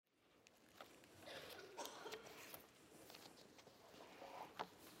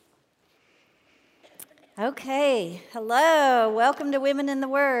Okay, hello. Welcome to Women in the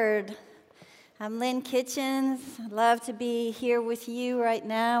Word. I'm Lynn Kitchens. I'd love to be here with you right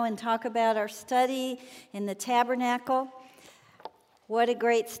now and talk about our study in the tabernacle. What a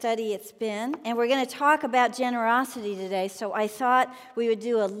great study it's been. And we're going to talk about generosity today. So I thought we would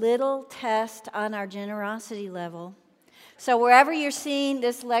do a little test on our generosity level. So wherever you're seeing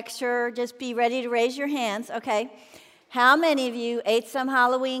this lecture, just be ready to raise your hands. Okay. How many of you ate some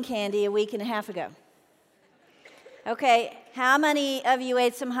Halloween candy a week and a half ago? Okay, how many of you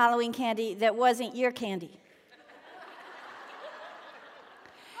ate some Halloween candy that wasn't your candy?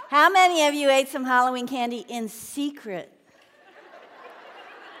 How many of you ate some Halloween candy in secret?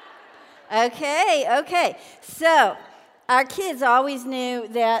 Okay. So, our kids always knew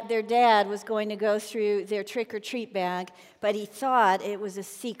that their dad was going to go through their trick-or-treat bag, but he thought it was a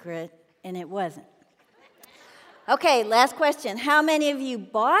secret, and it wasn't. Okay, last question. How many of you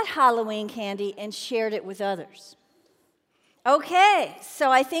bought Halloween candy and shared it with others? Okay,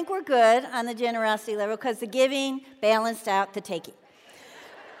 so I think we're good on the generosity level because the giving balanced out the taking.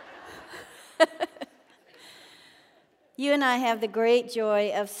 You and I have the great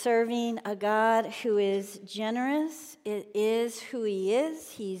joy of serving a God who is generous. It is who He is.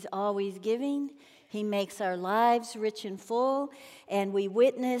 He's always giving. He makes our lives rich and full, and we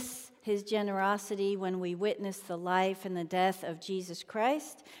witness His generosity when we witness the life and the death of Jesus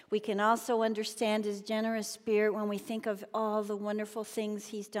Christ. We can also understand His generous spirit when we think of all the wonderful things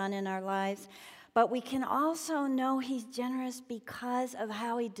He's done in our lives. But we can also know He's generous because of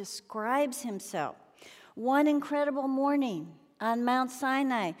how He describes Himself. One incredible morning on Mount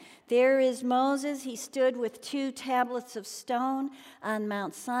Sinai, there is Moses. He stood with 2 tablets of stone on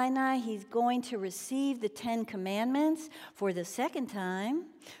Mount Sinai. He's going to receive the 10 Commandments for the second time.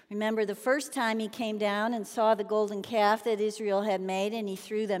 Remember, the first time he came down and saw the golden calf that Israel had made, and he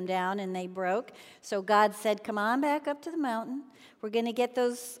threw them down and they broke. So God said, come on back up to the mountain. We're going to get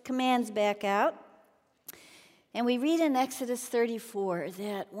those commands back out. And we read in Exodus 34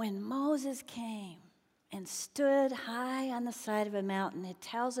 that when Moses came and stood high on the side of a mountain, it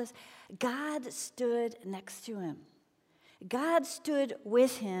tells us God stood next to him. God stood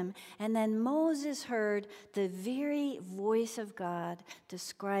with him, and then Moses heard the very voice of God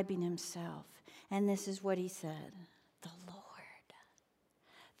describing himself. And this is what he said: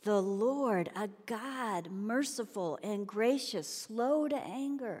 the Lord, a God merciful and gracious, slow to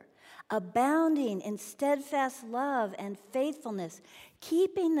anger, abounding in steadfast love and faithfulness,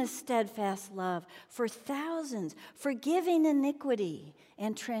 keeping the steadfast love for thousands, forgiving iniquity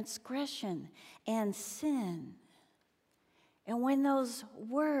and transgression and sin. And when those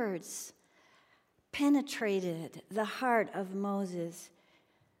words penetrated the heart of Moses,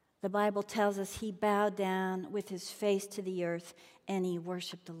 the Bible tells us he bowed down with his face to the earth and he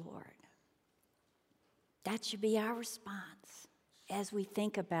worshiped the Lord. That should be our response as we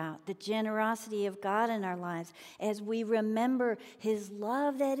think about the generosity of God in our lives, as we remember His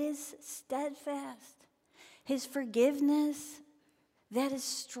love that is steadfast, His forgiveness that is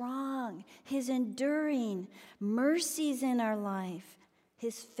strong, His enduring mercies in our life,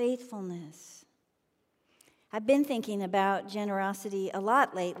 His faithfulness. I've been thinking about generosity a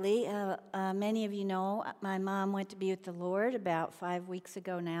lot lately. Many of you know my mom went to be with the Lord about 5 weeks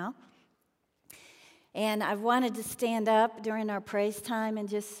ago now. And I've wanted to stand up during our praise time and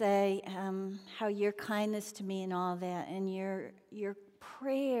just say how your kindness to me and all that, and your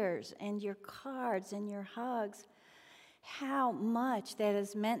prayers and your cards and your hugs, how much that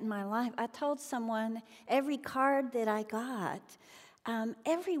has meant in my life. I told someone every card that I got,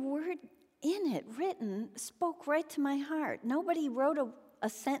 every word in it written spoke right to my heart. Nobody wrote a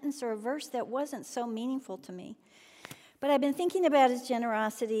sentence or a verse that wasn't so meaningful to me. But I've been thinking about His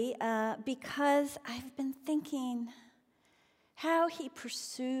generosity because I've been thinking how He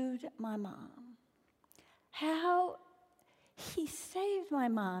pursued my mom, how He saved my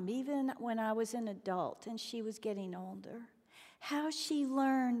mom even when I was an adult and she was getting older, how she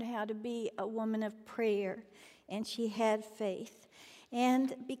learned how to be a woman of prayer and she had faith.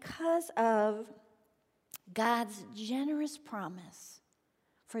 And because of God's generous promise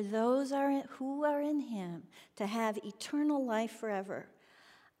for those who are in Him to have eternal life forever,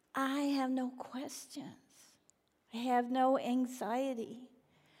 I have no questions. I have no anxiety.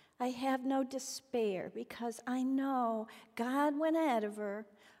 I have no despair because I know God went ahead of her,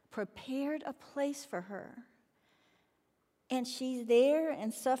 prepared a place for her, and she's there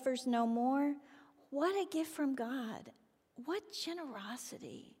and suffers no more. What a gift from God. What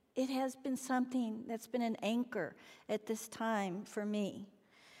generosity. It has been something that's been an anchor at this time for me.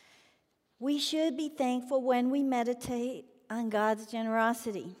 We should be thankful when we meditate on God's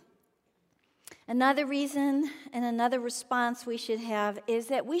generosity. Another reason and another response we should have is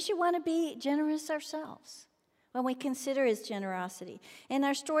that we should want to be generous ourselves when we consider his generosity. In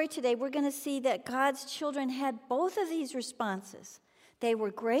our story today, we're going to see that God's children had both of these responses. They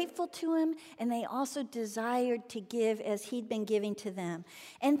were grateful to him, and they also desired to give as he'd been giving to them.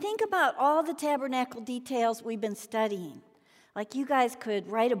 And think about all the tabernacle details we've been studying. Like you guys could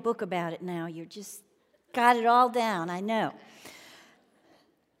write a book about it now. You just got it all down, I know.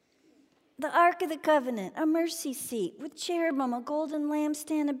 The Ark of the Covenant, a mercy seat with cherubim, a golden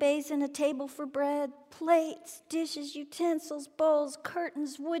lampstand, a basin, a table for bread, plates, dishes, utensils, bowls,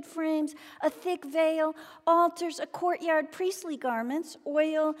 curtains, wood frames, a thick veil, altars, a courtyard, priestly garments,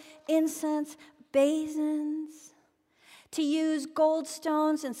 oil, incense, basins. To use gold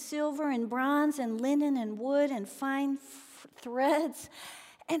stones and silver and bronze and linen and wood and fine threads.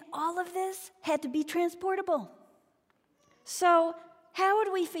 And all of this had to be transportable. So, how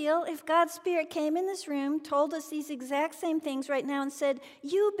would we feel if God's Spirit came in this room, told us these exact same things right now, and said,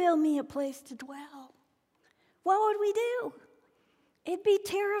 "You build me a place to dwell"? What would we do? It'd be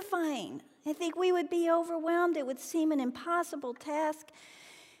terrifying. I think we would be overwhelmed. It would seem an impossible task.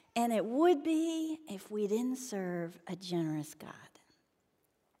 And it would be if we didn't serve a generous God.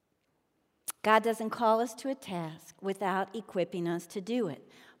 God doesn't call us to a task without equipping us to do it.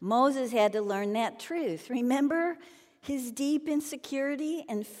 Moses had to learn that truth. Remember his deep insecurity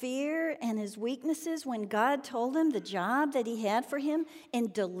and fear and his weaknesses when God told him the job that he had for him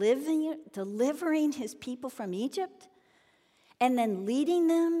in delivering his people from Egypt and then leading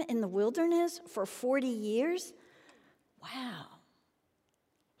them in the wilderness for 40 years? Wow.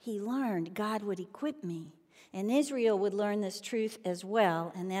 He learned God would equip me. And Israel would learn this truth as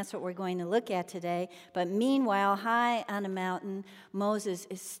well, and that's what we're going to look at today. But meanwhile, high on a mountain, Moses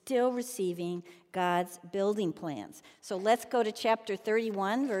is still receiving God's building plans. So let's go to chapter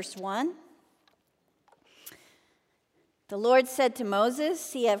 31, verse 1. The Lord said to Moses,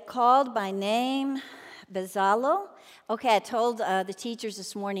 "See, I've called by name Bezalel." Okay, I told the teachers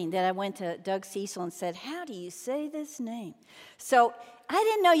this morning that I went to Doug Cecil and said, "How do you say this name?" So I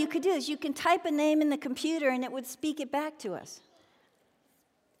didn't know you could do this. You can type a name in the computer and it would speak it back to us.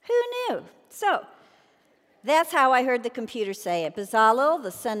 Who knew? So that's how I heard the computer say it. Bezalel, the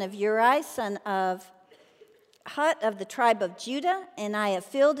son of Uri, son of Hut of the tribe of Judah, and I have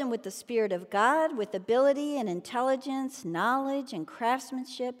filled him with the Spirit of God, with ability and intelligence, knowledge and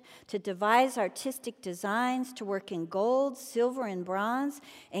craftsmanship, to devise artistic designs, to work in gold, silver, and bronze,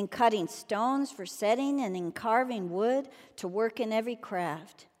 in cutting stones for setting, and in carving wood, to work in every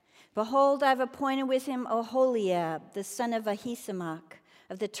craft. Behold, I've appointed with him Oholiab, the son of Ahisamach,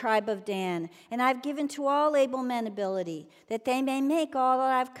 of the tribe of Dan, and I've given to all able men ability, that they may make all that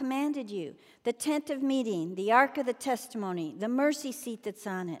I've commanded you, the tent of meeting, the ark of the testimony, the mercy seat that's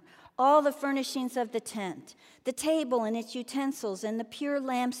on it, all the furnishings of the tent, the table and its utensils, and the pure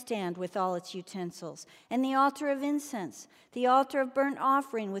lampstand with all its utensils, and the altar of incense, the altar of burnt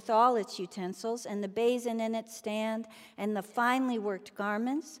offering with all its utensils, and the basin and its stand, and the finely worked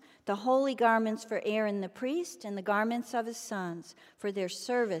garments, the holy garments for Aaron the priest, and the garments of his sons for their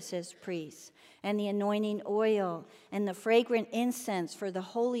service as priests, and the anointing oil, and the fragrant incense for the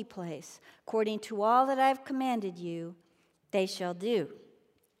holy place, according to all that I've commanded you, they shall do.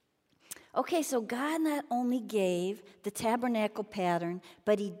 Okay, so God not only gave the tabernacle pattern,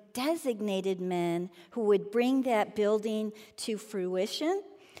 but he designated men who would bring that building to fruition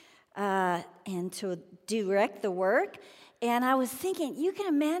and to direct the work. And I was thinking, you can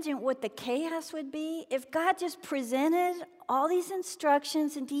imagine what the chaos would be if God just presented all these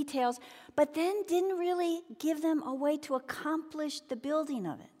instructions and details, but then didn't really give them a way to accomplish the building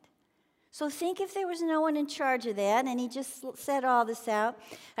of it. So think if there was no one in charge of that and he just set all this out.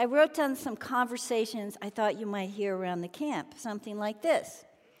 I wrote down some conversations I thought you might hear around the camp, something like this.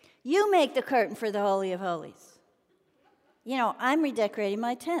 You make the curtain for the Holy of Holies. You know, I'm redecorating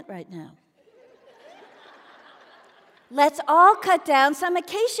my tent right now. Let's all cut down some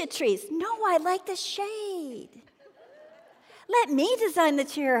acacia trees. No, I like the shade. Let me design the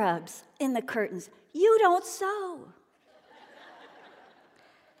cherubs in the curtains. You don't sew.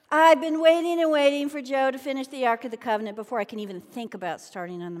 I've been waiting and waiting for Joe to finish the Ark of the Covenant before I can even think about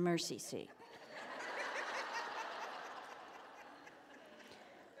starting on the mercy seat.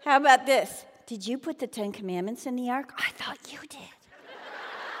 How about this? Did you put the 10 Commandments in the Ark? I thought you did.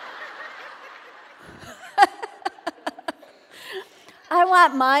 I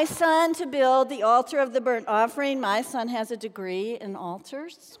want my son to build the altar of the burnt offering. My son has a degree in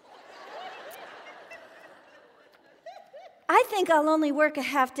altars. I think I'll only work a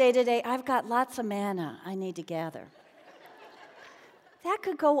half day today. I've got lots of manna I need to gather. That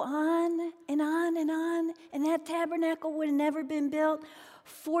could go on and on and on, and that tabernacle would have never been built.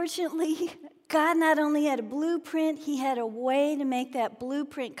 Fortunately, God not only had a blueprint, he had a way to make that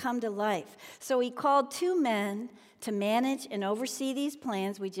blueprint come to life. So he called 2 men to manage and oversee these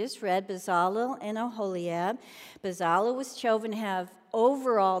plans. We just read Bezalel and Oholiab. Bezalel was chosen to have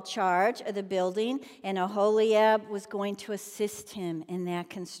overall charge of the building, and Oholiab was going to assist him in that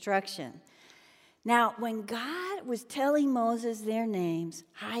construction. Now, when God was telling Moses their names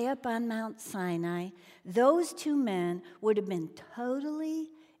high up on Mount Sinai, those 2 men would have been totally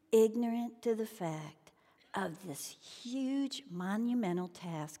ignorant to the fact of this huge monumental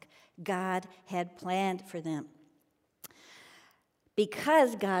task God had planned for them.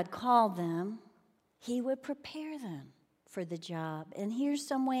 Because God called them, he would prepare them for the job. And here's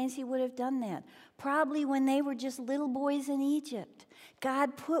some ways he would have done that. Probably when they were just little boys in Egypt,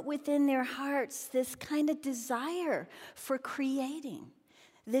 God put within their hearts this kind of desire for creating,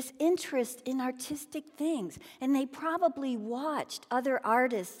 this interest in artistic things. And they probably watched other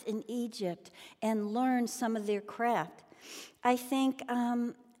artists in Egypt and learned some of their craft. I think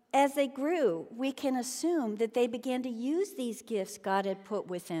as they grew, we can assume that they began to use these gifts God had put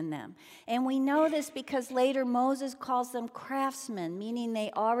within them. And we know this because later Moses calls them craftsmen, meaning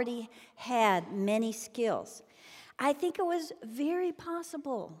they already had many skills. I think it was very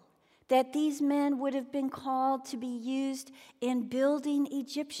possible that these men would have been called to be used in building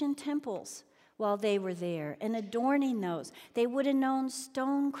Egyptian temples while they were there and adorning those. They would have known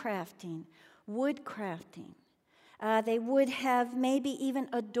stone crafting, wood crafting. They would have maybe even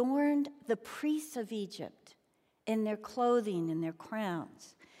adorned the priests of Egypt in their clothing and their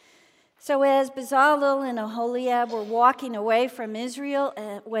crowns. So as Bezalel and Oholiab were walking away from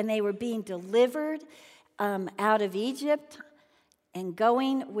Israel when they were being delivered out of Egypt and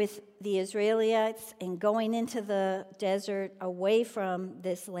going with the Israelites and going into the desert away from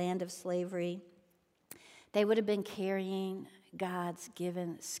this land of slavery, they would have been carrying God's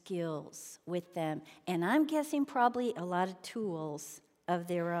given skills with them. And I'm guessing probably a lot of tools of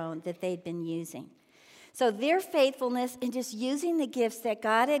their own that they'd been using. So their faithfulness in just using the gifts that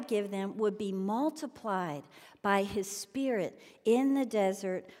God had given them would be multiplied by his Spirit in the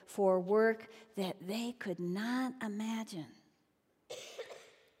desert for work that they could not imagine.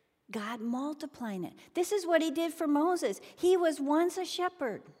 God multiplying it. This is what he did for Moses. He was once a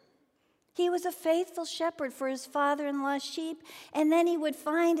shepherd. He was a faithful shepherd for his father-in-law's sheep, and then he would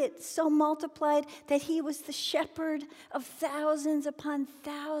find it so multiplied that he was the shepherd of thousands upon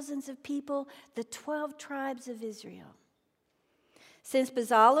thousands of people, the 12 tribes of Israel. Since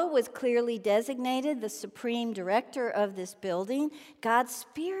Bezalel was clearly designated the supreme director of this building, God's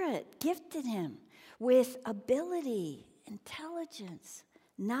Spirit gifted him with ability, intelligence,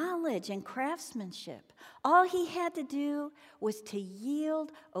 knowledge, and craftsmanship. All he had to do was to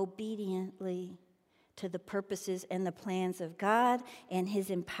yield obediently to the purposes and the plans of God and his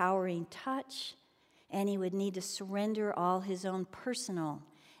empowering touch, and he would need to surrender all his own personal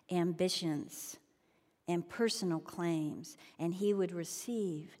ambitions and personal claims, and he would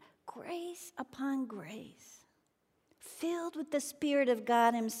receive grace upon grace, filled with the Spirit of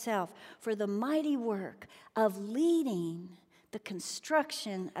God himself for the mighty work of leading the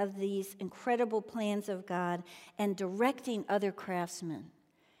construction of these incredible plans of God and directing other craftsmen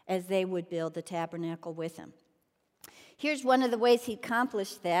as they would build the tabernacle with him. Here's one of the ways he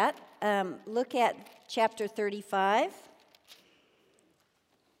accomplished that. Look at chapter 35,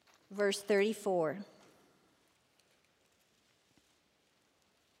 verse 34.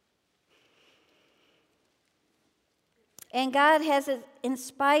 And God has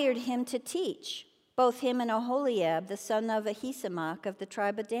inspired him to teach, both him and Oholiab, the son of Ahisamach of the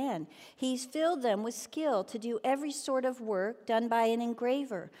tribe of Dan. He's filled them with skill to do every sort of work done by an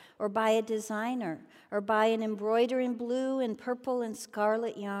engraver or by a designer or by an embroiderer in blue and purple and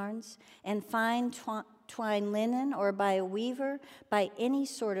scarlet yarns and fine twine linen, or by a weaver, by any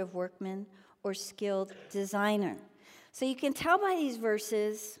sort of workman or skilled designer. So you can tell by these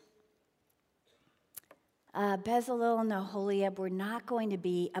verses, Bezalel and Oholiab were not going to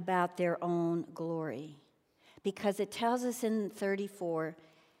be about their own glory, because it tells us in 34,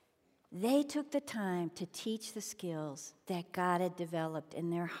 they took the time to teach the skills that God had developed in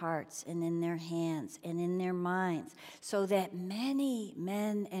their hearts and in their hands and in their minds, so that many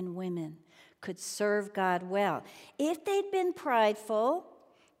men and women could serve God well. If they'd been prideful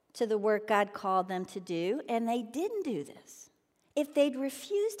to the work God called them to do, and they didn't do this, if they'd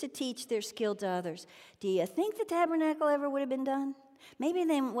refused to teach their skill to others, do you think the tabernacle ever would have been done? Maybe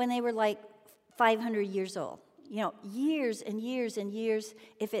when they were like 500 years old. years and years and years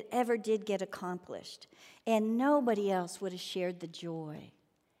if it ever did get accomplished. And nobody else would have shared the joy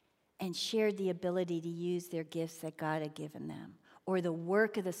and shared the ability to use their gifts that God had given them or the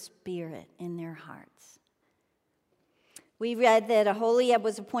work of the Spirit in their hearts. We read that Aholiab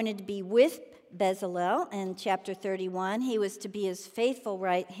was appointed to be with Bezalel in chapter 31. He was to be his faithful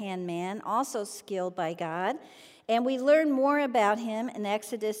right-hand man, also skilled by God. And we learn more about him in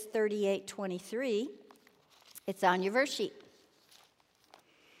Exodus 38:23. It's on your verse sheet.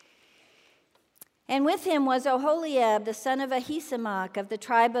 And with him was Aholiab, the son of Ahisamach of the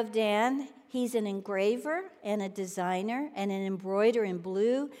tribe of Dan. He's an engraver and a designer and an embroiderer in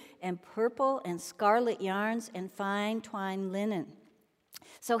blue and purple and scarlet yarns and fine twined linen.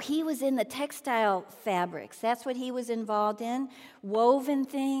 So he was in the textile fabrics. That's what he was involved in. Woven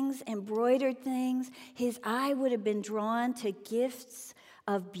things, embroidered things. His eye would have been drawn to gifts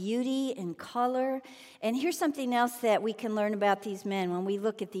of beauty and color. And here's something else that we can learn about these men when we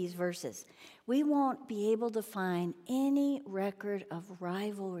look at these verses. We won't be able to find any record of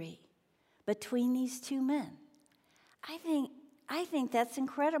rivalry between these two men. I think that's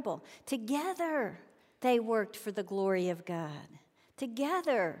incredible. Together, they worked for the glory of God.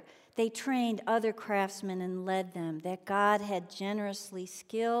 Together, they trained other craftsmen and led them that God had generously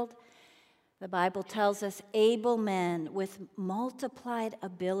skilled. The Bible tells us able men with multiplied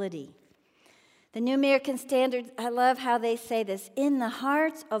ability. The New American Standard, I love how they say this. In the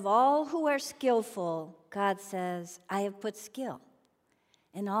hearts of all who are skillful, God says, I have put skill.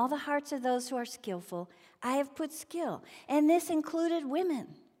 In all the hearts of those who are skillful, I have put skill. And this included women.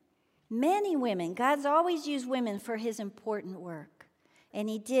 Many women. God's always used women for his important work. And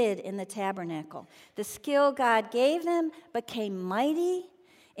he did in the tabernacle. The skill God gave them became mighty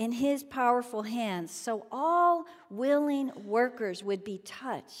in his powerful hands. So all willing workers would be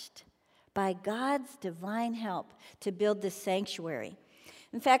touched by God's divine help to build this sanctuary.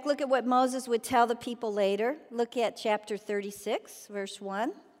 In fact, look at what Moses would tell the people later. Look at chapter 36, verse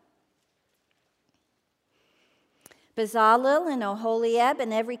 1. Bezalel and Aholiab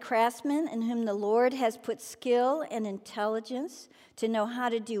and every craftsman in whom the Lord has put skill and intelligence to know how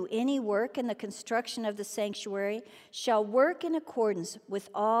to do any work in the construction of the sanctuary shall work in accordance with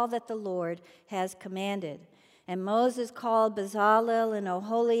all that the Lord has commanded. And Moses called Bezalel and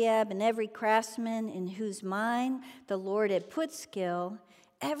Aholiab and every craftsman in whose mind the Lord had put skill.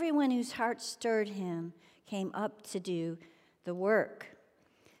 Everyone whose heart stirred him came up to do the work.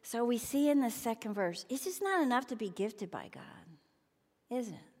 So we see in the second verse, it's just not enough to be gifted by God, is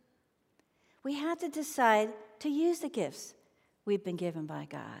it? We have to decide to use the gifts we've been given by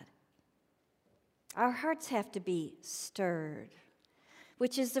God. Our hearts have to be stirred,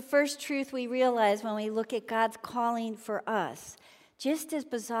 which is the first truth we realize when we look at God's calling for us. Just as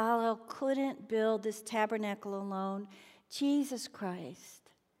Bezalel couldn't build this tabernacle alone, Jesus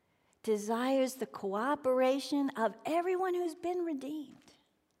Christ desires the cooperation of everyone who's been redeemed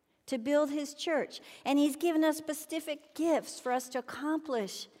to build his church. And he's given us specific gifts for us to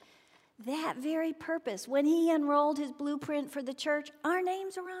accomplish that very purpose. When he unrolled his blueprint for the church, our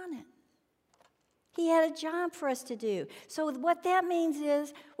names are on it. He had a job for us to do. So what that means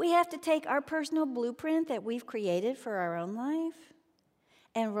is we have to take our personal blueprint that we've created for our own life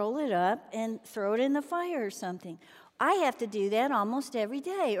and roll it up and throw it in the fire or something. I have to do that almost every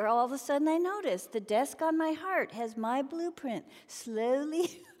day, or all of a sudden I notice the desk on my heart has my blueprint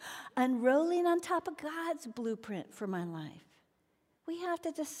slowly unrolling on top of God's blueprint for my life. We have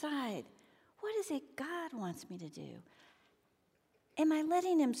to decide, what is it God wants me to do? Am I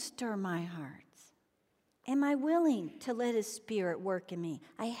letting him stir my heart? Am I willing to let his Spirit work in me?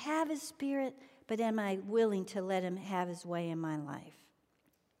 I have his Spirit, but am I willing to let him have his way in my life?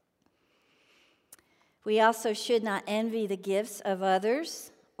 We also should not envy the gifts of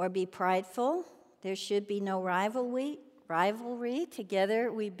others or be prideful. There should be no rivalry.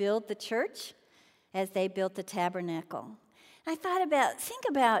 Together we build the church as they built the tabernacle. I think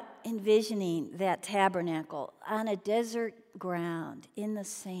about envisioning that tabernacle on a desert ground in the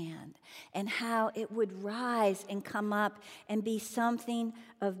sand and how it would rise and come up and be something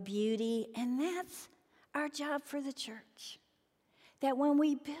of beauty. And that's our job for the church. That when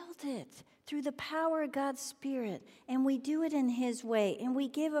we build it through the power of God's Spirit and we do it in his way and we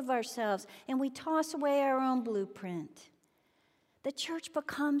give of ourselves and we toss away our own blueprint, the church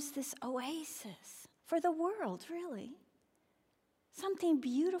becomes this oasis for the world, really. Something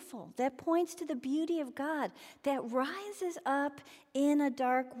beautiful that points to the beauty of God, that rises up in a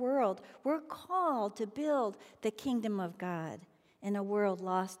dark world. We're called to build the kingdom of God in a world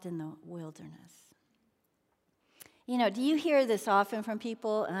lost in the wilderness. Do you hear this often from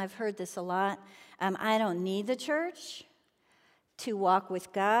people? And I've heard this a lot. I don't need the church to walk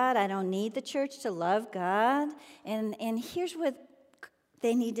with God. I don't need the church to love God. And here's what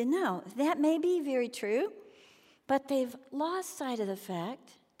they need to know. That may be very true, but they've lost sight of the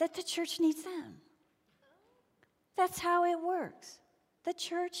fact that the church needs them. That's how it works. The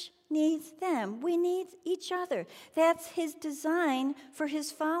church needs them. We need each other. That's his design for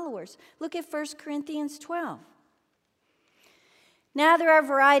his followers. Look at 1 Corinthians 12. Now there are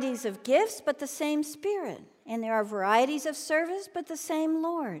varieties of gifts, but the same Spirit. And there are varieties of service, but the same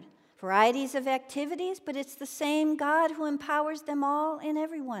Lord. Varieties of activities, but it's the same God who empowers them all and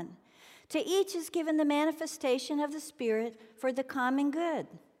everyone. To each is given the manifestation of the Spirit for the common good.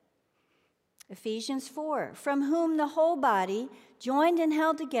 Ephesians 4, from whom the whole body, joined and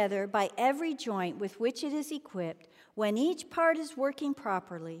held together by every joint with which it is equipped, when each part is working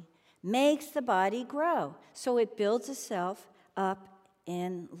properly, makes the body grow, so it builds itself up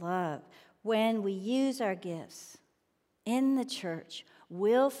in love. When we use our gifts in the church,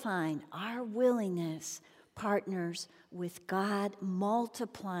 we'll find our willingness partners with God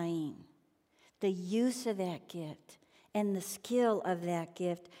multiplying the use of that gift and the skill of that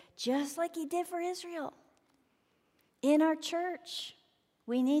gift, just like he did for Israel. In our church,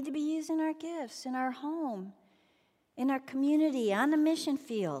 we need to be using our gifts in our home, in our community, on the mission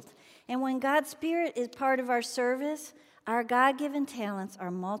field. And when God's Spirit is part of our service, our God-given talents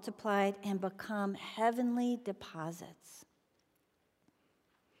are multiplied and become heavenly deposits.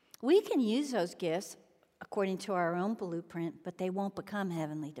 We can use those gifts according to our own blueprint, but they won't become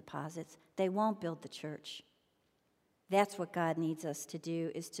heavenly deposits. They won't build the church. That's what God needs us to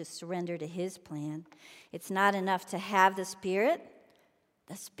do, is to surrender to his plan. It's not enough to have the Spirit.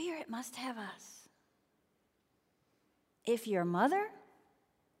 The Spirit must have us. If you're a mother,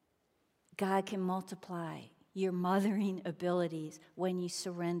 God can multiply your mothering abilities when you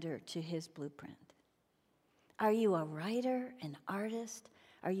surrender to his blueprint. Are you a writer, an artist?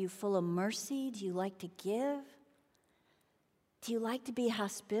 Are you full of mercy? Do you like to give? Do you like to be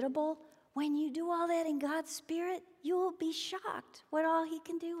hospitable? When you do all that in God's Spirit, you will be shocked what all he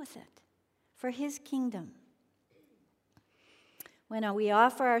can do with it for his kingdom. When we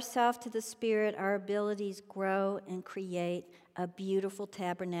offer ourselves to the Spirit, our abilities grow and create a beautiful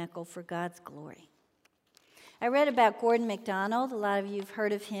tabernacle for God's glory. I read about Gordon MacDonald. A lot of you have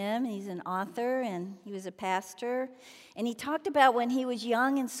heard of him. He's an author, and he was a pastor. And he talked about when he was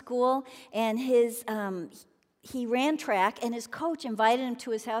young in school, and he ran track, and his coach invited him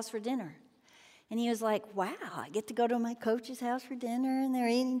to his house for dinner. And he was like, wow, I get to go to my coach's house for dinner, and they're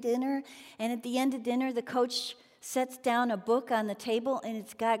eating dinner. And at the end of dinner, the coach sets down a book on the table, and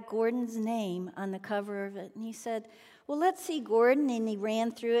it's got Gordon's name on the cover of it. And he said, well, let's see, Gordon. And he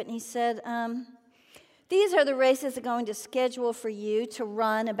ran through it, and he said, these are the races I'm going to schedule for you to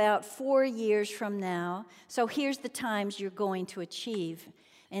run about 4 years from now. So here's the times you're going to achieve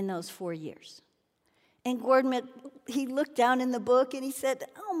in those 4 years. And Gordon, he looked down in the book and he said,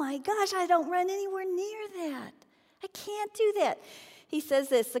 oh my gosh, I don't run anywhere near that. I can't do that. He says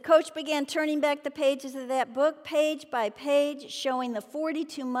this, the coach began turning back the pages of that book, page by page, showing the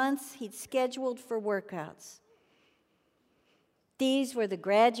 42 months he'd scheduled for workouts. These were the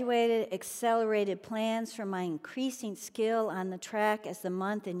graduated, accelerated plans for my increasing skill on the track as the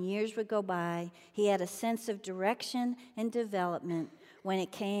month and years would go by. He had a sense of direction and development when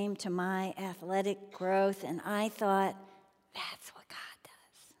it came to my athletic growth, and I thought, that's what God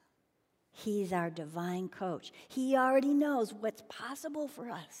does. He's our divine coach. He already knows what's possible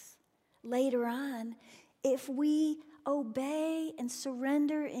for us later on if we obey and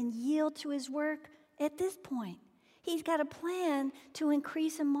surrender and yield to his work at this point. He's got a plan to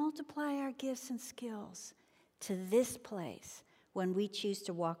increase and multiply our gifts and skills to this place when we choose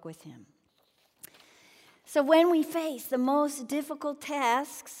to walk with him. So when we face the most difficult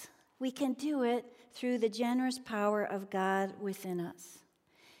tasks, we can do it through the generous power of God within us.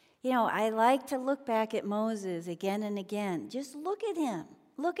 I like to look back at Moses again and again. Just look at him.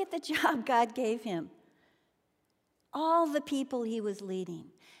 Look at the job God gave him. All the people he was leading.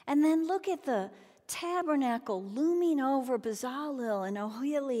 And then look at the tabernacle looming over Bezalel and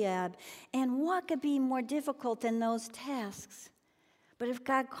Oholiab, and what could be more difficult than those tasks? But if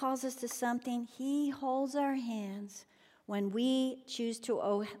God calls us to something, he holds our hands when we choose to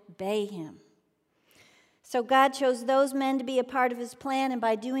obey him. So God chose those men to be a part of his plan, and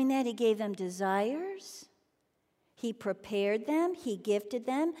by doing that, he gave them desires. He prepared them, he gifted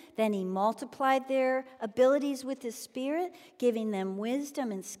them, then he multiplied their abilities with his Spirit, giving them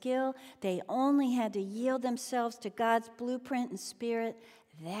wisdom and skill. They only had to yield themselves to God's blueprint and Spirit.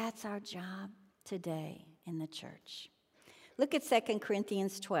 That's our job today. in the church. Look at 2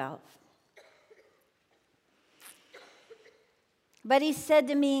 Corinthians 12. But he said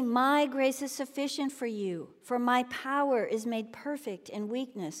to me, my grace is sufficient for you, for my power is made perfect in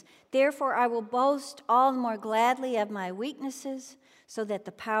weakness. Therefore, I will boast all the more gladly of my weaknesses, so that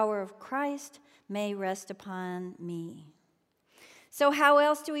the power of Christ may rest upon me. So how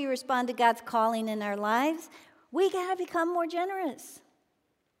else do we respond to God's calling in our lives? We got to become more generous.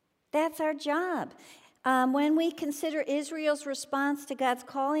 That's our job. When we consider Israel's response to God's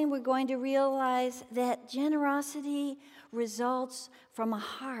calling, we're going to realize that generosity results from a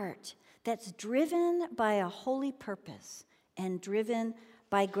heart that's driven by a holy purpose and driven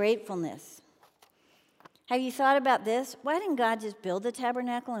by gratefulness. Have you thought about this? Why didn't God just build the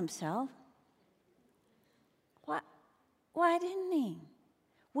tabernacle himself? Why didn't he?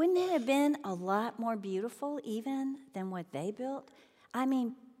 Wouldn't it have been a lot more beautiful even than what they built? I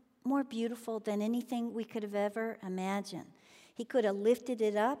mean, more beautiful than anything we could have ever imagined. He could have lifted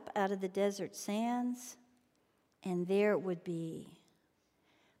it up out of the desert sands, and there it would be.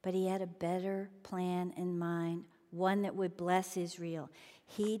 But he had a better plan in mind, one that would bless Israel.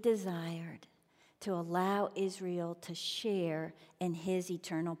 He desired to allow Israel to share in his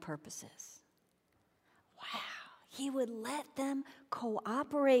eternal purposes. Wow. He would let them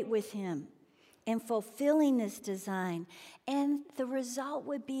cooperate with him in fulfilling this design. And the result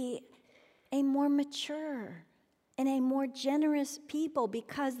would be a more mature and a more generous people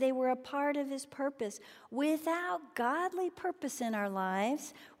because they were a part of his purpose. Without godly purpose in our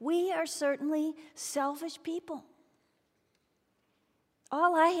lives, we are certainly selfish people.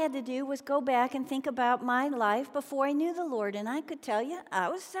 All I had to do was go back and think about my life before I knew the Lord, and I could tell you I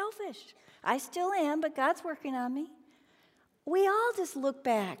was selfish. I still am, but God's working on me. We all just look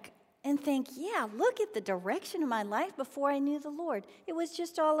back and think, yeah, look at the direction of my life before I knew the Lord. It was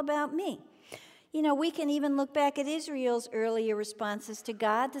just all about me. You know, we can even look back at Israel's earlier responses to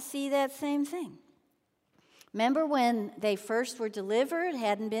God to see that same thing. Remember when they first were delivered,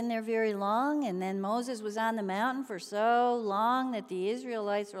 hadn't been there very long, and then Moses was on the mountain for so long that the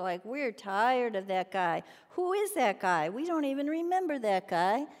Israelites were like, we're tired of that guy. Who is that guy? We don't even remember that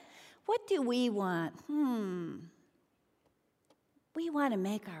guy. What do we want? We want to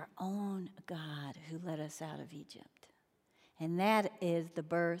make our own God who led us out of Egypt. And that is the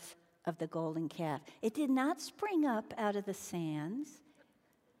birth of the golden calf. It did not spring up out of the sands.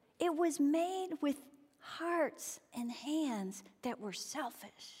 It was made with hearts and hands that were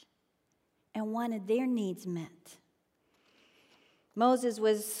selfish and wanted their needs met. Moses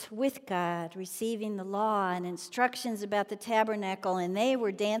was with God, receiving the law and instructions about the tabernacle, and they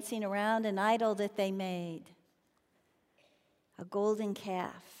were dancing around an idol that they made, a golden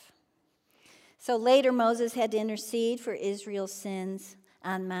calf. So later Moses had to intercede for Israel's sins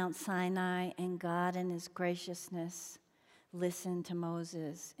on Mount Sinai, and God in his graciousness listened to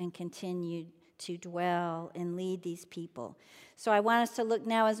Moses and continued to dwell and lead these people. So I want us to look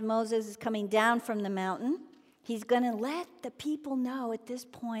now as Moses is coming down from the mountain. He's going to let the people know at this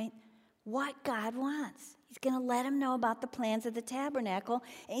point what God wants. He's going to let them know about the plans of the tabernacle,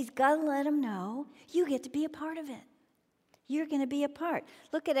 and he's going to let them know you get to be a part of it. You're going to be a part.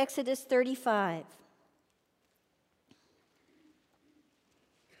 Look at Exodus 35.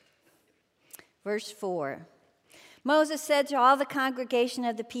 Verse 4. Moses said to all the congregation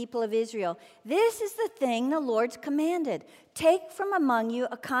of the people of Israel, this is the thing the Lord's commanded. Take from among you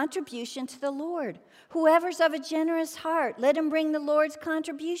a contribution to the Lord. Whoever's of a generous heart, let him bring the Lord's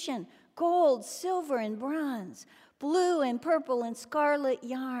contribution, gold, silver, and bronze, blue and purple and scarlet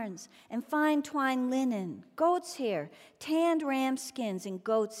yarns, and fine twined linen, goat's hair, tanned ram skins and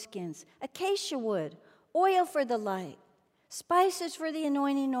goat skins, acacia wood, oil for the light, spices for the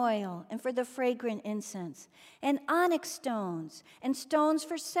anointing oil and for the fragrant incense, and onyx stones and stones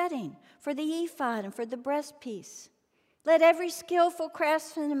for setting, for the ephod and for the breastpiece. Let every skillful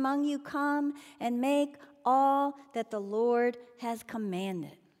craftsman among you come and make all that the Lord has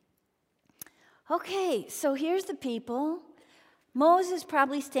commanded. Okay, so here's the people. Moses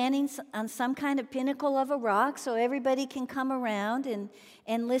probably standing on some kind of pinnacle of a rock so everybody can come around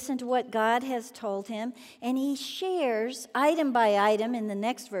and listen to what God has told him. And he shares item by item in the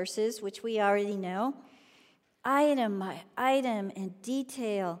next verses, which we already know, item by item and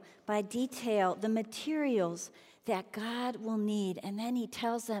detail by detail, the materials that God will need. And then he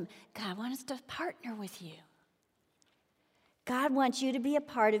tells them, God wants to partner with you. God wants you to be a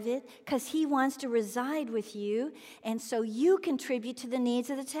part of it because he wants to reside with you, and so you contribute to the needs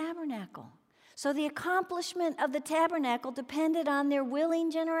of the tabernacle. So the accomplishment of the tabernacle depended on their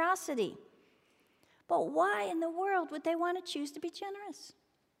willing generosity. But why in the world would they want to choose to be generous?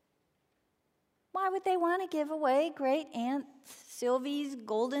 Why would they want to give away Great Aunt Sylvie's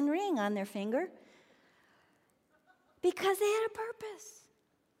golden ring on their finger? Because they had a purpose.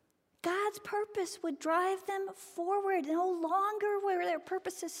 God's purpose would drive them forward. No longer were their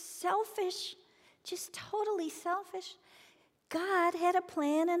purposes selfish, just totally selfish. God had a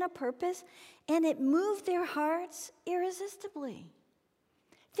plan and a purpose, and it moved their hearts irresistibly.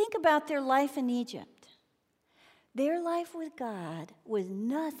 Think about their life in Egypt. Their life with God was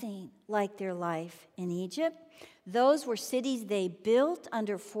nothing like their life in Egypt. Those were cities they built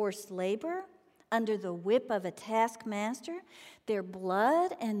under forced labor, under the whip of a taskmaster. Their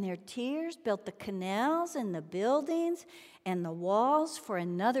blood and their tears built the canals and the buildings and the walls for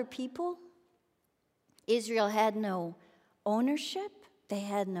another people. Israel had no ownership. They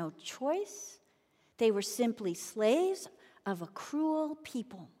had no choice. They were simply slaves of a cruel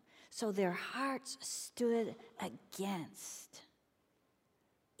people. So their hearts stood against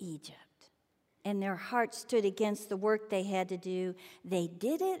Egypt. And their hearts stood against the work they had to do. They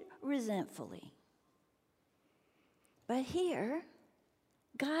did it resentfully. But here,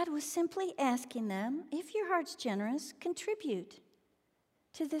 God was simply asking them, if your heart's generous, contribute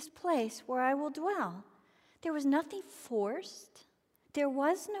to this place where I will dwell. There was nothing forced. There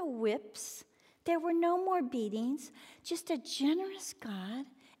was no whips. There were no more beatings. Just a generous God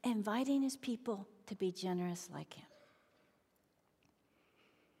inviting his people to be generous like him.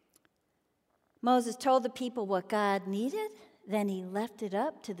 Moses told the people what God needed. Then he left it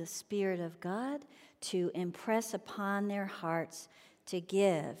up to the Spirit of God to impress upon their hearts to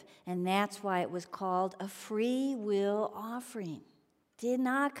give. And that's why it was called a free will offering. Did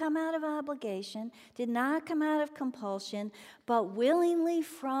not come out of obligation, did not come out of compulsion, but willingly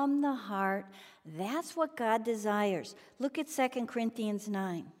from the heart. That's what God desires. Look at 2 Corinthians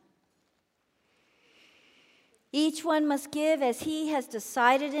 9. Each one must give as he has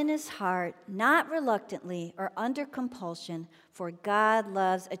decided in his heart, not reluctantly or under compulsion, for God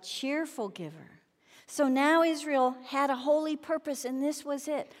loves a cheerful giver. So now Israel had a holy purpose, and this was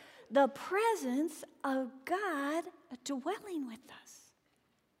it: the presence of God dwelling with us.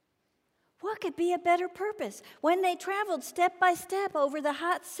 What could be a better purpose? When they traveled step by step over the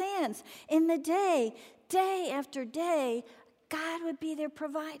hot sands in the day after day, God would be their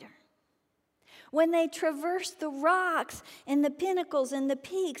provider. When they traversed the rocks and the pinnacles and the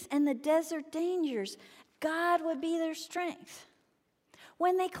peaks and the desert dangers, God would be their strength.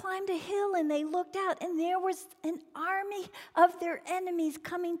 When they climbed a hill and they looked out and there was an army of their enemies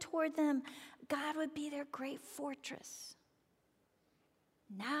coming toward them, God would be their great fortress.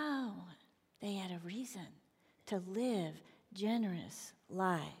 Now they had a reason to live generous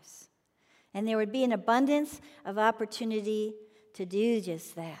lives. And there would be an abundance of opportunity to do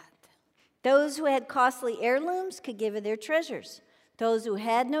just that. Those who had costly heirlooms could give of their treasures. Those who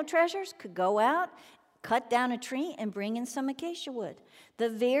had no treasures could go out, cut down a tree, and bring in some acacia wood. The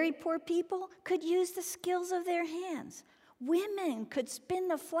very poor people could use the skills of their hands. Women could spin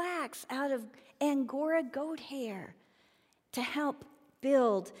the flax out of Angora goat hair to help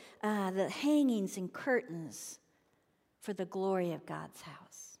build the hangings and curtains for the glory of God's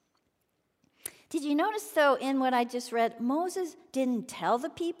house. Did you notice, though, in what I just read, Moses didn't tell the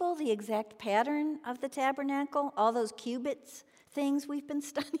people the exact pattern of the tabernacle, all those cubits things we've been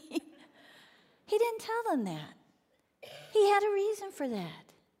studying? He didn't tell them that. He had a reason for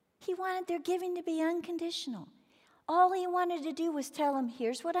that. He wanted their giving to be unconditional. All he wanted to do was tell them,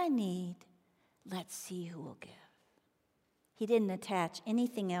 here's what I need. Let's see who will give. He didn't attach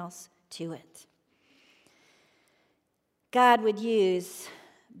anything else to it. God would use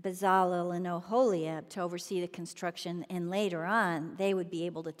Bezalel and Oholiab to oversee the construction, and later on, they would be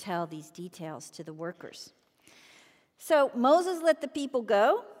able to tell these details to the workers. So Moses let the people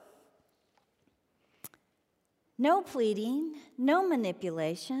go. No pleading, no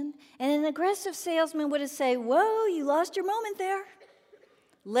manipulation, and an aggressive salesman would have said, whoa, you lost your moment there.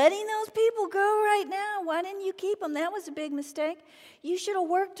 Letting those people go right now, why didn't you keep them? That was a big mistake. You should have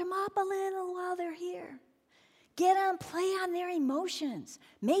worked them up a little while they're here. Get them, play on their emotions.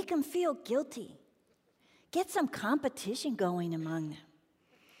 Make them feel guilty. Get some competition going among them.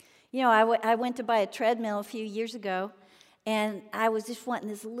 You know, I went to buy a treadmill a few years ago, and I was just wanting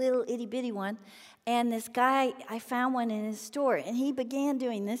this little itty-bitty one. And this guy, I found one in his store, and he began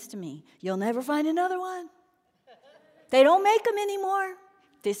doing this to me. You'll never find another one. They don't make them anymore.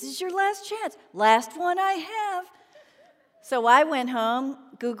 This is your last chance. Last one I have. So I went home,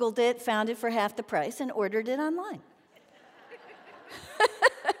 Googled it, found it for half the price, and ordered it online.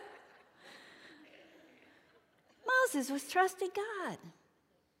 Moses was trusting God.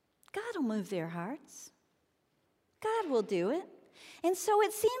 God will move their hearts. God will do it. And so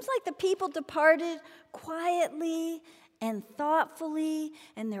it seems like the people departed quietly and thoughtfully,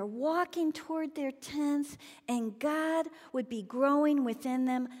 and they're walking toward their tents, and God would be growing within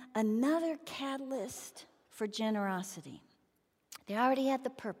them another catalyst for generosity. They already had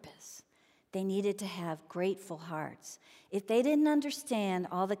the purpose. They needed to have grateful hearts. If they didn't understand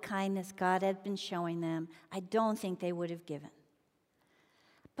all the kindness God had been showing them, I don't think they would have given.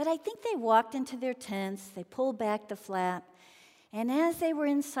 But I think they walked into their tents, they pulled back the flap, and as they were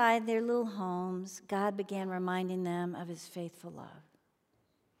inside their little homes, God began reminding them of his faithful love.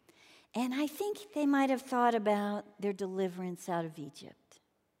 And I think they might have thought about their deliverance out of Egypt.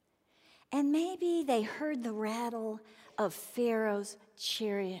 And maybe they heard the rattle of Pharaoh's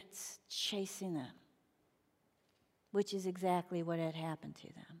chariots chasing them, which is exactly what had happened to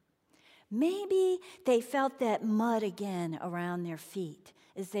them. Maybe they felt that mud again around their feet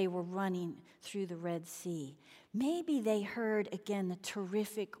as they were running through the Red Sea. Maybe they heard again the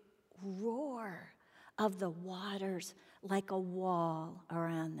terrific roar of the waters like a wall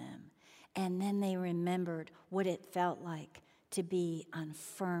around them. And then they remembered what it felt like to be on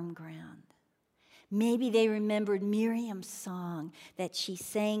firm ground. Maybe they remembered Miriam's song that she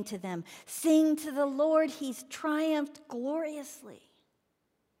sang to them, "Sing to the Lord, he's triumphed gloriously."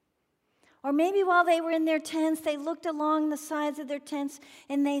 Or maybe while they were in their tents, they looked along the sides of their tents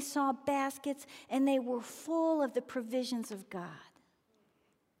and they saw baskets and they were full of the provisions of God.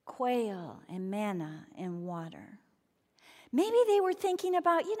 Quail and manna and water. Maybe they were thinking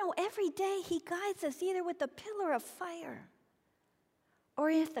about, every day he guides us either with a pillar of fire or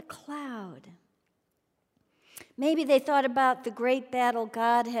with a cloud. Maybe they thought about the great battle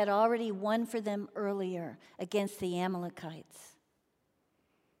God had already won for them earlier against the Amalekites.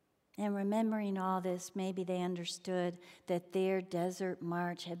 And remembering all this, maybe they understood that their desert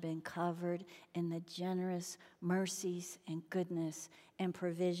march had been covered in the generous mercies and goodness and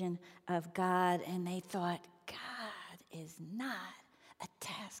provision of God. And they thought, God is not a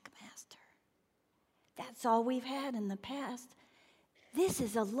taskmaster. That's all we've had in the past. This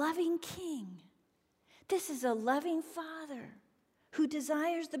is a loving king. This is a loving Father who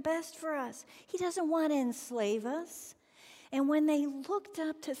desires the best for us. He doesn't want to enslave us. And when they looked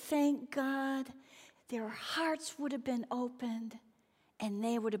up to thank God, their hearts would have been opened and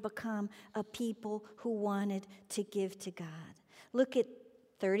they would have become a people who wanted to give to God. Look at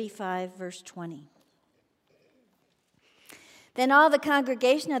 35, verse 20. Then all the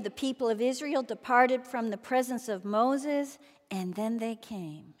congregation of the people of Israel departed from the presence of Moses, and then they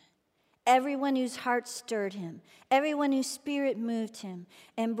came. Everyone whose heart stirred him, everyone whose spirit moved him,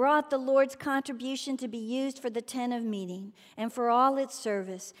 and brought the Lord's contribution to be used for the tent of meeting, and for all its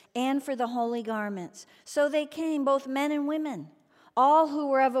service, and for the holy garments. So they came, both men and women. All who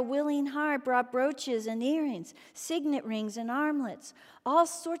were of a willing heart brought brooches and earrings, signet rings and armlets, all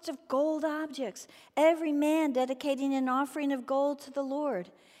sorts of gold objects, every man dedicating an offering of gold to the Lord.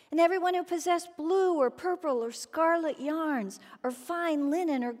 And everyone who possessed blue or purple or scarlet yarns, or fine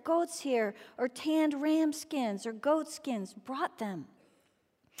linen or goat's hair, or tanned ram skins or goat skins brought them.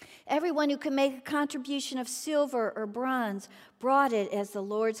 Everyone who could make a contribution of silver or bronze brought it as the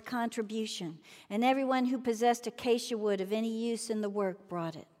Lord's contribution. And everyone who possessed acacia wood of any use in the work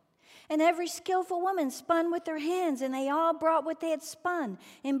brought it. And every skillful woman spun with their hands, and they all brought what they had spun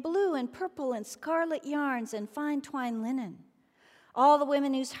in blue and purple and scarlet yarns and fine twined linen. All the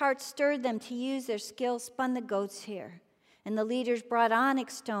women whose hearts stirred them to use their skill spun the goat's hair. And the leaders brought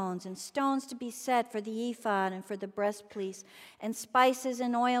onyx stones and stones to be set for the ephod and for the breastpiece, and spices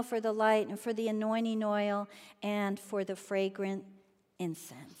and oil for the light and for the anointing oil and for the fragrant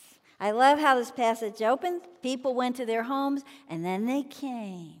incense. I love how this passage opened. People went to their homes, and then they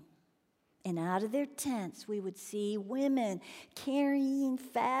came. And out of their tents, we would see women carrying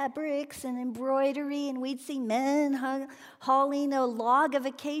fabrics and embroidery, and we'd see men hauling a log of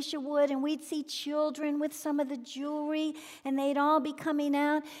acacia wood, and we'd see children with some of the jewelry, and they'd all be coming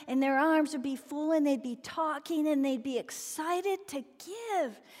out, and their arms would be full, and they'd be talking, and they'd be excited to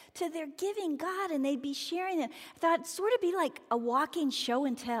give to their giving God, and they'd be sharing it. I thought it'd sort of be like a walking show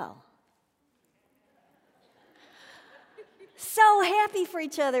and tell. So happy for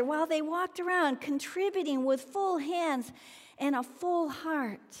each other while they walked around, contributing with full hands and a full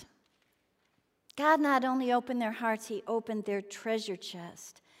heart. God not only opened their hearts, he opened their treasure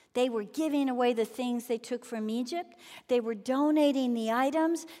chest. They were giving away the things they took from Egypt. They were donating the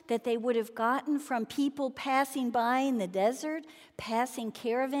items that they would have gotten from people passing by in the desert, passing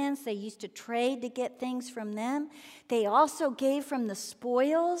caravans. They used to trade to get things from them. They also gave from the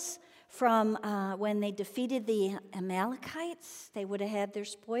spoils from when they defeated the Amalekites. They would have had their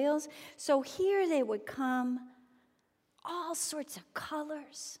spoils. So here they would come all sorts of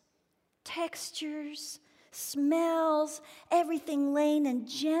colors, textures, smells, everything laying in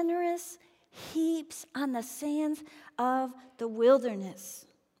generous heaps on the sands of the wilderness.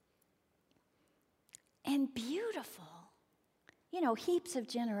 And beautiful. You know, heaps of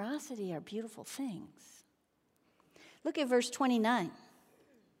generosity are beautiful things. Look at verse 29.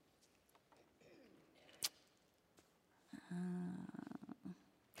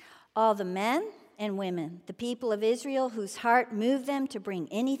 All the men and women, the people of Israel, whose heart moved them to bring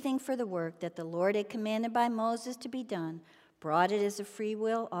anything for the work that the Lord had commanded by Moses to be done, brought it as a free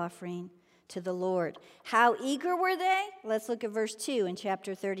will offering to the Lord. How eager were they? Let's look at verse 2 in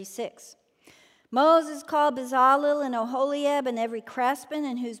chapter 36. Moses called Bezalel and Oholiab and every craftsman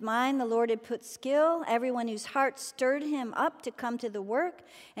in whose mind the Lord had put skill, everyone whose heart stirred him up to come to the work,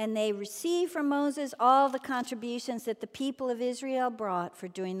 and they received from Moses all the contributions that the people of Israel brought for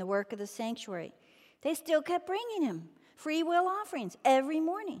doing the work of the sanctuary. They still kept bringing him free will offerings every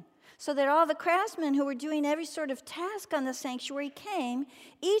morning, so that all the craftsmen who were doing every sort of task on the sanctuary came,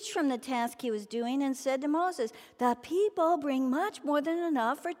 each from the task he was doing, and said to Moses, "The people bring much more than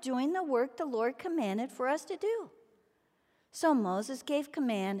enough for doing the work the Lord commanded for us to do." So Moses gave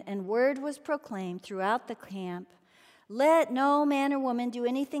command, and word was proclaimed throughout the camp, "Let no man or woman do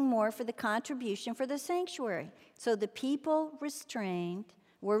anything more for the contribution for the sanctuary." So the people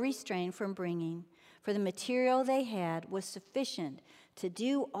were restrained from bringing, for the material they had was sufficient to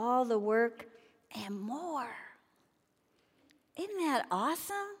do all the work and more. Isn't that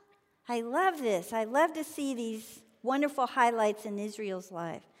awesome? I love this. I love to see these wonderful highlights in Israel's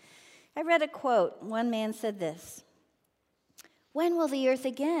life. I read a quote. One man said this: "When will the earth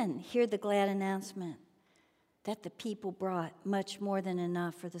again hear the glad announcement that the people brought much more than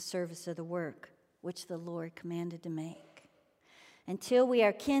enough for the service of the work which the Lord commanded to make? Until we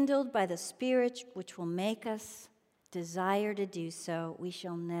are kindled by the Spirit which will make us desire to do so, we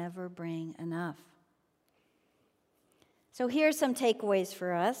shall never bring enough." So here are some takeaways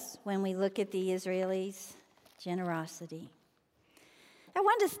for us when we look at the Israelis' generosity. I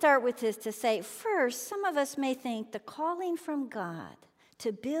want to start with this to say, first, some of us may think the calling from God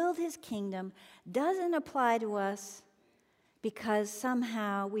to build his kingdom doesn't apply to us because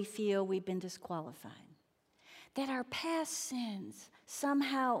somehow we feel we've been disqualified. That our past sins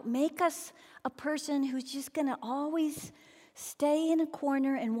somehow make us a person who's just going to always stay in a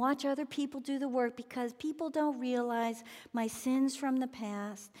corner and watch other people do the work because people don't realize my sins from the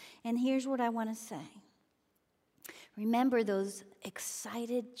past. And here's what I want to say. Remember those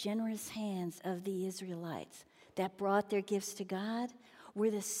excited, generous hands of the Israelites that brought their gifts to God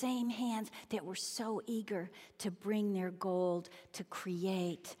were the same hands that were so eager to bring their gold to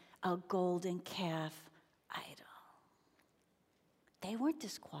create a golden calf idol. They weren't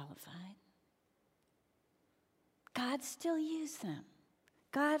disqualified. God still used them.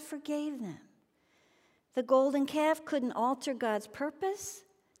 God forgave them. The golden calf couldn't alter God's purpose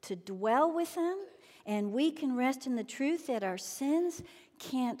to dwell with them, and we can rest in the truth that our sins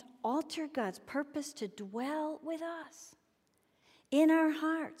can't alter God's purpose to dwell with us. In our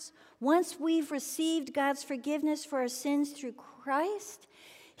hearts, once we've received God's forgiveness for our sins through Christ,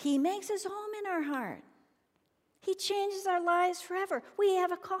 he makes his home in our heart. He changes our lives forever. We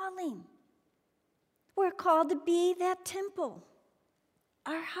have a calling. We're called to be that temple.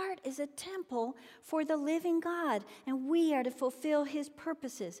 Our heart is a temple for the living God, and we are to fulfill his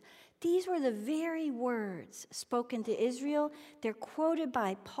purposes. These were the very words spoken to Israel. They're quoted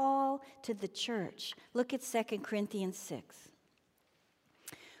by Paul to the church. Look at 2 Corinthians 6.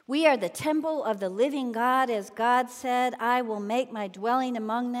 "We are the temple of the living God, as God said, 'I will make my dwelling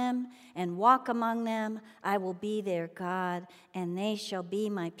among them and walk among them. I will be their God, and they shall be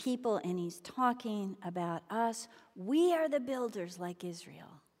my people.'" And he's talking about us. We are the builders like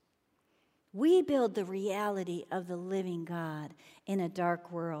Israel. We build the reality of the living God in a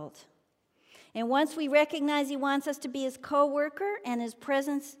dark world. And once we recognize he wants us to be his co-worker and his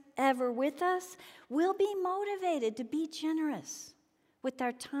presence ever with us, we'll be motivated to be generous with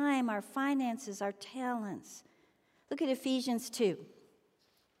our time, our finances, our talents. Look at Ephesians 2.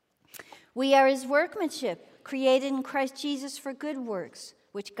 "We are his workmanship, created in Christ Jesus for good works,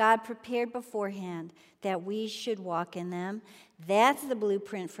 which God prepared beforehand that we should walk in them." That's the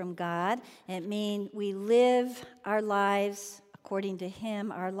blueprint from God. It means we live our lives according to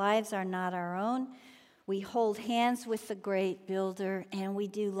him. Our lives are not our own. We hold hands with the great builder, and we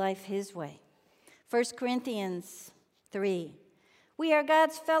do life his way. 1 Corinthians 3. "We are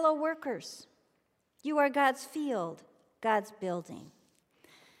God's fellow workers. You are God's field, God's building."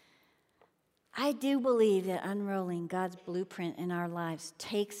 I do believe that unrolling God's blueprint in our lives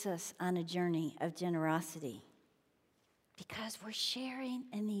takes us on a journey of generosity. Because we're sharing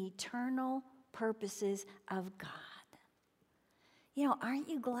in the eternal purposes of God. You know, aren't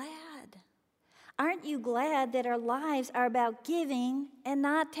you glad? Aren't you glad that our lives are about giving and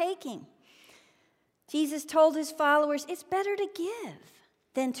not taking? Jesus told his followers, it's better to give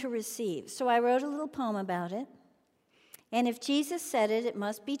than to receive. So I wrote a little poem about it. And if Jesus said it, it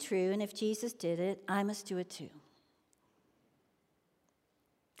must be true. And if Jesus did it, I must do it too.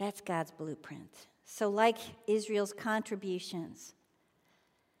 That's God's blueprint. So like Israel's contributions,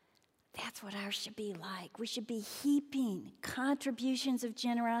 that's what ours should be like. We should be heaping contributions of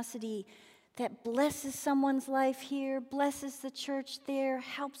generosity that blesses someone's life here, blesses the church there,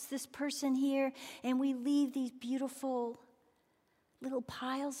 helps this person here, and we leave these beautiful little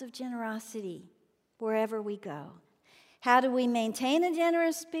piles of generosity wherever we go. How do we maintain a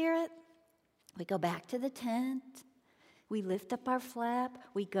generous spirit? We go back to the tent. We lift up our flap.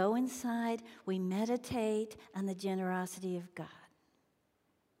 We go inside. We meditate on the generosity of God.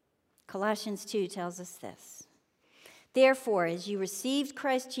 Colossians 2 tells us this. Therefore, as you received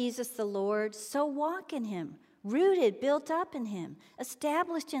Christ Jesus the Lord, so walk in him, rooted, built up in him,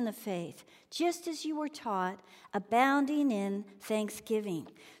 established in the faith, just as you were taught, abounding in thanksgiving.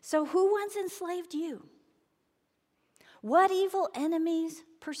 So who once enslaved you? What evil enemies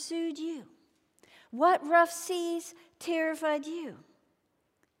pursued you? What rough seas terrified you?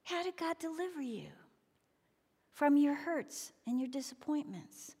 How did God deliver you from your hurts and your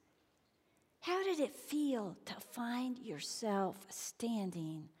disappointments? How did it feel to find yourself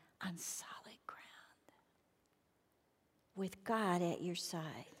standing on solid ground with God at your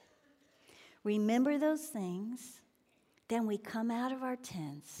side? Remember those things, then we come out of our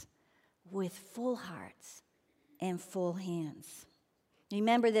tents with full hearts and full hands.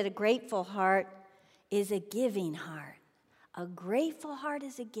 Remember that a grateful heart is a giving heart. A grateful heart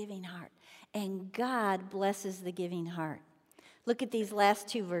is a giving heart, and God blesses the giving heart. Look at these last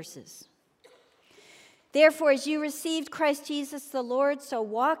two verses. Therefore, as you received Christ Jesus the Lord, so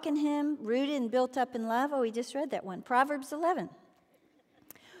walk in him, rooted and built up in love. Oh, we just read that one. Proverbs 11.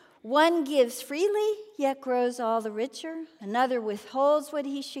 One gives freely, yet grows all the richer. Another withholds what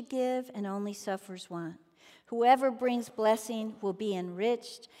he should give and only suffers want. Whoever brings blessing will be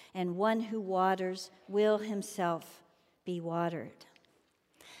enriched, and one who waters will himself be watered.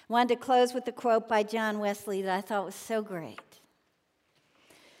 I wanted to close with a quote by John Wesley that I thought was so great.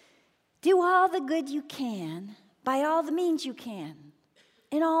 Do all the good you can, by all the means you can,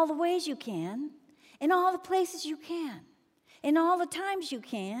 in all the ways you can, in all the places you can, in all the times you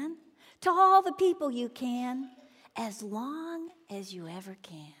can, to all the people you can, as long as you ever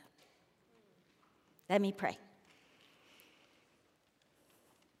can. Let me pray.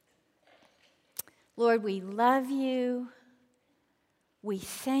 Lord, we love you. We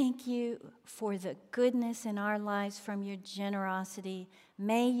thank you for the goodness in our lives from your generosity.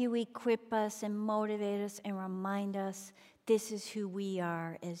 May you equip us and motivate us and remind us this is who we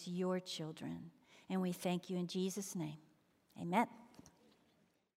are as your children. And we thank you in Jesus' name. Amen.